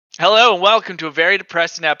Hello and welcome to a very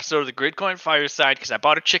depressing episode of the Gridcoin Fireside because I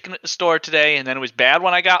bought a chicken at the store today and then it was bad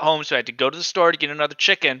when I got home, so I had to go to the store to get another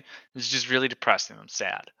chicken. It's just really depressing. I'm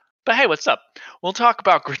sad. But hey, what's up? We'll talk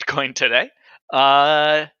about Gridcoin today.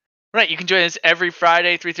 Right, you can join us every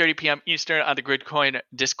Friday, 3:30 p.m. Eastern on the Gridcoin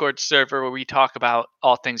Discord server where we talk about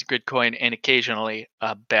all things Gridcoin and occasionally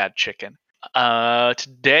bad chicken.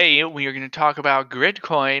 Today we are going to talk about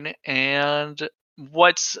Gridcoin and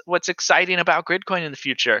what's exciting about Gridcoin in the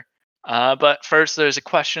future. But first, there's a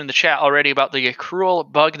question in the chat already about the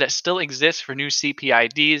accrual bug that still exists for new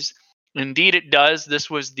CPIDs. Indeed, it does. This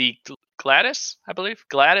was the Gladys, I believe,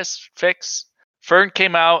 Gladys fix. Fern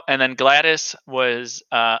came out, and then Gladys was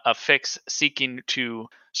a fix seeking to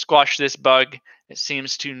squash this bug. It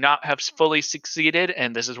seems to not have fully succeeded,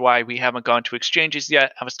 and this is why we haven't gone to exchanges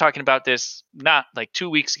yet. I was talking about this not like 2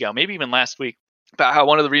 weeks ago, maybe even last week, about how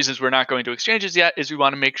one of the reasons we're not going to exchanges yet is we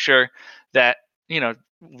want to make sure that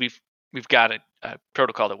we've got a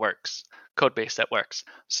protocol that works, code base that works.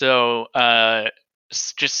 So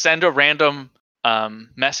just send a random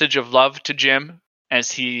message of love to Jim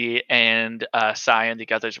as he and Sai and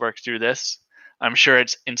the others work through this. I'm sure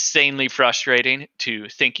it's insanely frustrating to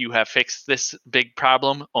think you have fixed this big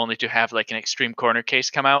problem only to have like an extreme corner case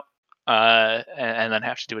come out and then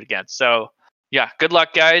have to do it again. So yeah, good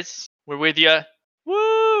luck, guys. We're with you.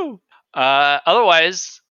 Woo!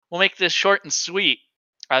 Otherwise, we'll make this short and sweet.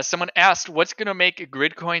 Someone asked, what's going to make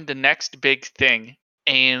Gridcoin the next big thing?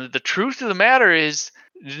 And the truth of the matter is,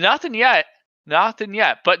 nothing yet. Nothing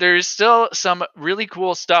yet. But there's still some really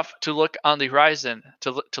cool stuff to look on the horizon,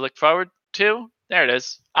 to look forward to. There it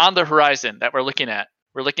is. On the horizon that we're looking at.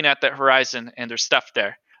 We're looking at that horizon, and there's stuff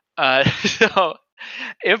there. So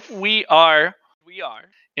if we are,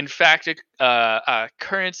 in fact, a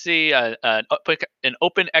currency, an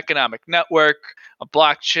open economic network, a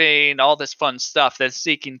blockchain, all this fun stuff that's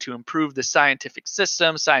seeking to improve the scientific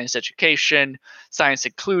system, science education, science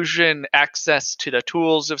inclusion, access to the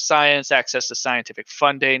tools of science, access to scientific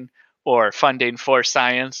funding, or funding for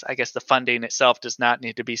science. I guess the funding itself does not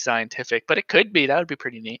need to be scientific, but it could be. That would be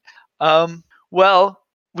pretty neat. Well,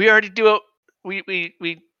 we already do it.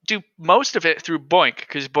 We do most of it through Boink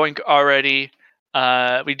because Boink already.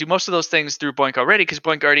 We do most of those things through Boink already because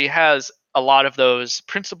Boink already has a lot of those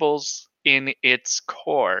principles in its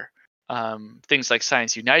core. Things like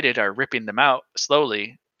Science United are ripping them out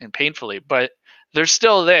slowly and painfully, but they're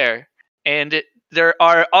still there. And there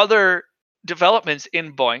are other developments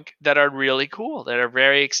in Boink that are really cool, that are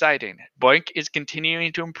very exciting. Boink is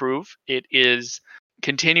continuing to improve. It is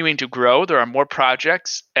continuing to grow. There are more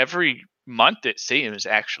projects every month, it seems,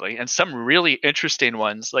 actually, and some really interesting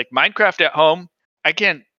ones. Like Minecraft at Home, I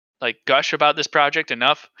can't like gush about this project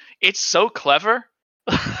enough. It's so clever.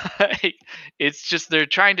 It's just they're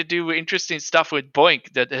trying to do interesting stuff with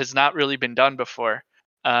Boink that has not really been done before.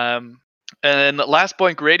 And last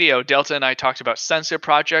Boink Radio, Delta and I talked about sensor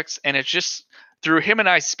projects, and it's just through him and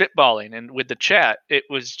I spitballing and with the chat, it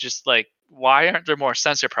was just like, why aren't there more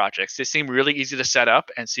sensor projects? They seem really easy to set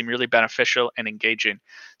up and seem really beneficial and engaging.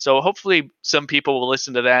 So hopefully some people will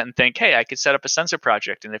listen to that and think, hey, I could set up a sensor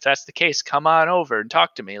project. And if that's the case, come on over and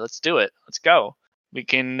talk to me. Let's do it. Let's go. We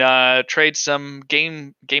can trade some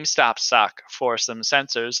GameStop stock for some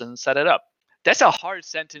sensors and set it up. That's a hard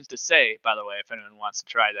sentence to say, by the way, if anyone wants to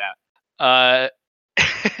try that.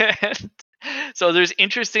 So there's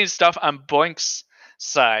interesting stuff on Boink's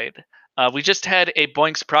side. We just had a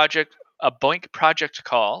Boink project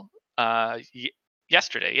call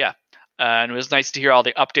yesterday, yeah. And it was nice to hear all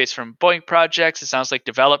the updates from Boink projects. It sounds like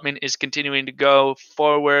development is continuing to go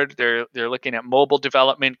forward. They're looking at mobile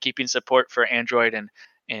development, keeping support for Android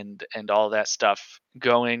and all that stuff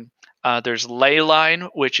going. There's Leyline,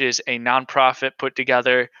 which is a nonprofit put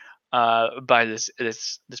together by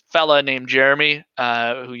this fella named Jeremy,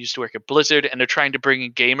 who used to work at Blizzard, and they're trying to bring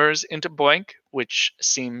in gamers into Boink, which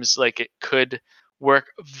seems like it could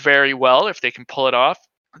work very well if they can pull it off.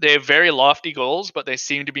 They have very lofty goals, but they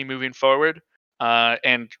seem to be moving forward.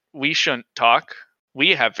 And we shouldn't talk.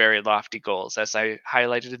 We have very lofty goals, as I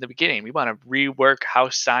highlighted in the beginning. We want to rework how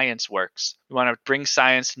science works. We want to bring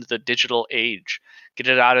science into the digital age, get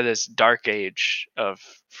it out of this dark age of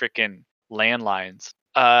freaking landlines.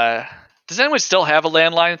 Does anyone still have a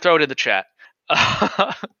landline? Throw it in the chat.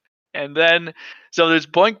 And then, so there's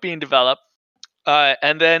Boink being developed,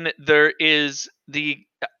 and then there is the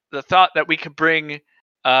thought that we could bring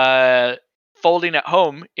folding at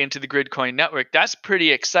home into the Gridcoin network. That's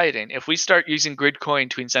pretty exciting. If we start using Gridcoin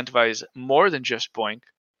to incentivize more than just Boink,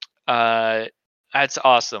 that's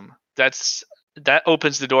awesome. That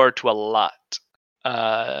opens the door to a lot.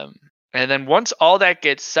 And then once all that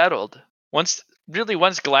gets settled, once really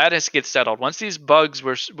once Gladys gets settled, once these bugs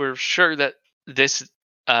we're sure that this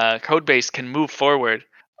code base can move forward,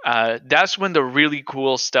 that's when the really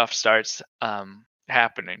cool stuff starts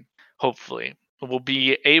happening. Hopefully, we'll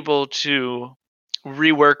be able to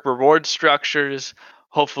rework reward structures.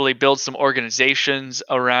 Hopefully, build some organizations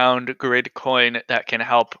around Gridcoin that can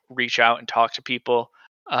help reach out and talk to people.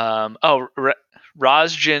 Rosjin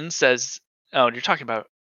says, "Oh, you're talking about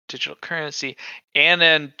digital currency."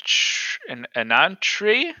 Anantri,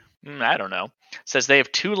 I don't know, says they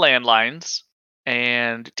have 2 landlines,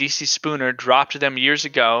 and DC Spooner dropped them years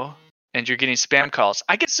ago, and you're getting spam calls.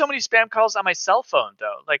 I get so many spam calls on my cell phone,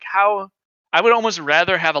 though. Like, how? I would almost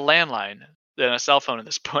rather have a landline than a cell phone at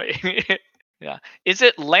this point. Yeah. Is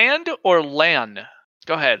it land or LAN?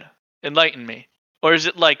 Go ahead. Enlighten me. Or is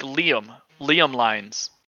it like Liam? Liam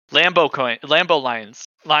lines. Lambo lines.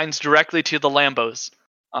 Lines directly to the Lambos.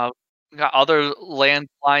 We got other land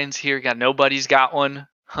lines here. Got nobody's got one.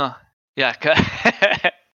 Huh. Yeah.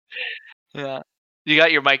 Yeah. You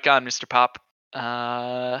got your mic on, Mr. Pop.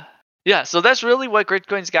 Yeah, so that's really what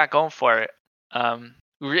Gridcoin's got going for it.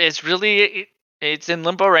 It's really it's in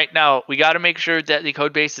limbo right now. We got to make sure that the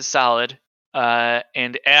code base is solid.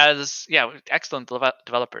 And excellent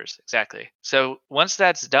developers, exactly. So once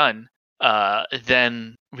that's done,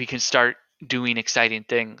 then we can start doing exciting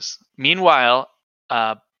things. Meanwhile,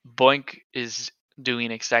 Boink is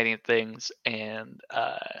doing exciting things, and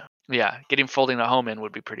getting Folding a Home in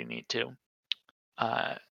would be pretty neat too.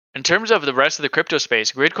 In terms of the rest of the crypto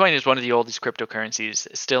space, Gridcoin is one of the oldest cryptocurrencies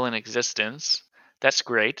still in existence. That's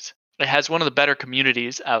great. It has one of the better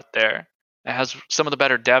communities out there. It has some of the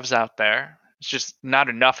better devs out there. It's just not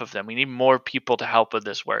enough of them. We need more people to help with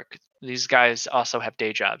this work. These guys also have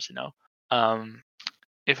day jobs, you know.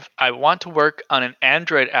 If I want to work on an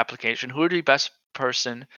Android application, who would be the best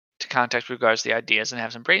person to contact with regards to the ideas and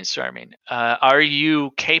have some brainstorming? Are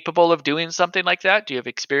you capable of doing something like that? Do you have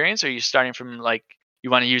experience? Or are you starting from like you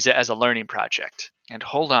want to use it as a learning project? And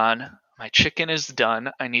hold on, my chicken is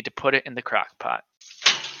done. I need to put it in the crock pot.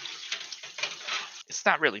 It's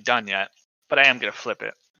not really done yet, but I am going to flip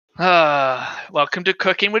it. Welcome to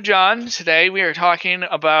Cooking with John. Today we are talking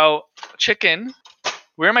about chicken.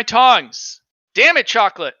 Where are my tongs? Damn it,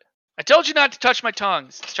 Chocolate! I told you not to touch my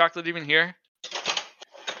tongs. Is Chocolate even here? I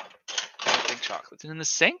don't think Chocolate's in the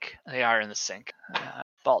sink. They are in the sink.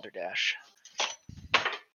 Balderdash.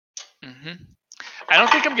 I don't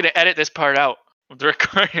think I'm going to edit this part out with the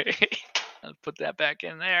recording. I'll put that back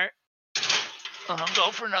in there. I'll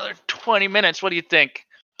go for another 20 minutes. What do you think?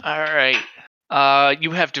 All right.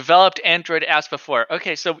 You have developed Android apps before.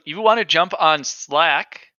 Okay, so you want to jump on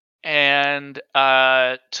Slack and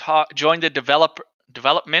join the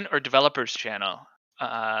development or developers channel.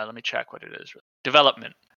 Let me check what it is.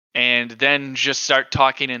 Development. And then just start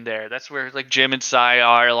talking in there. That's where like Jim and Sai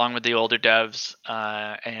are, along with the older devs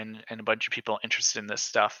and a bunch of people interested in this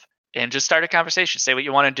stuff. And just start a conversation. Say what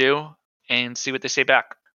you want to do and see what they say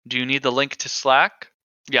back. Do you need the link to Slack?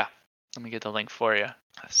 Yeah. Let me get the link for you.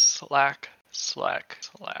 Slack.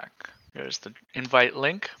 There's the invite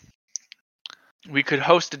link. We could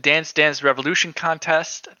host a Dance Dance Revolution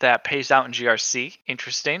contest that pays out in GRC.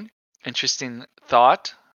 Interesting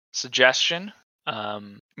thought, suggestion.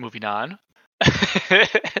 Moving on.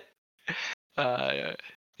 I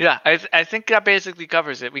think that basically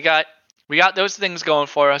covers it. We got those things going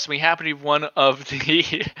for us. We happen to be one of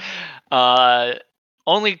the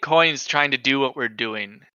only coins trying to do what we're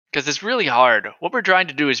doing, because it's really hard. What we're trying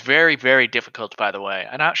to do is very, very difficult, by the way.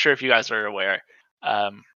 I'm not sure if you guys are aware.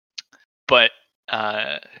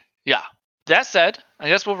 That said, I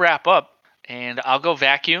guess we'll wrap up, and I'll go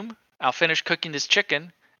vacuum. I'll finish cooking this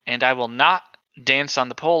chicken, and I will not dance on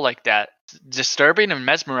the pole like that. Disturbing and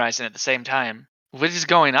mesmerizing at the same time. What is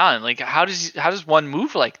going on? Like, how does one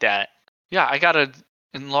move like that? Yeah, I gotta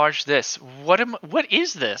enlarge this. What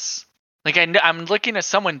is this? Like, I'm looking at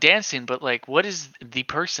someone dancing, but like, what is the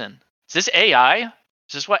person? Is this AI?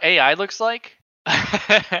 Is this what AI looks like? No,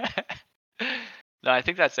 I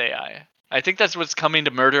think that's AI. I think that's what's coming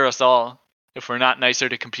to murder us all if we're not nicer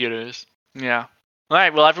to computers. Yeah. All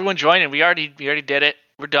right. Well, everyone join in. We already did it.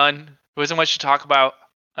 We're done. There wasn't much to talk about.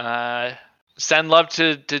 Send love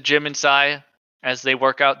to Jim and Sai as they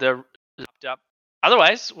work out their laptop.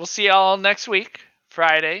 Otherwise, we'll see y'all next week,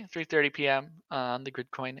 Friday, 3:30 p.m. on the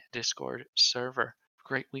Gridcoin Discord server.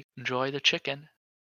 Great week. Enjoy the chicken.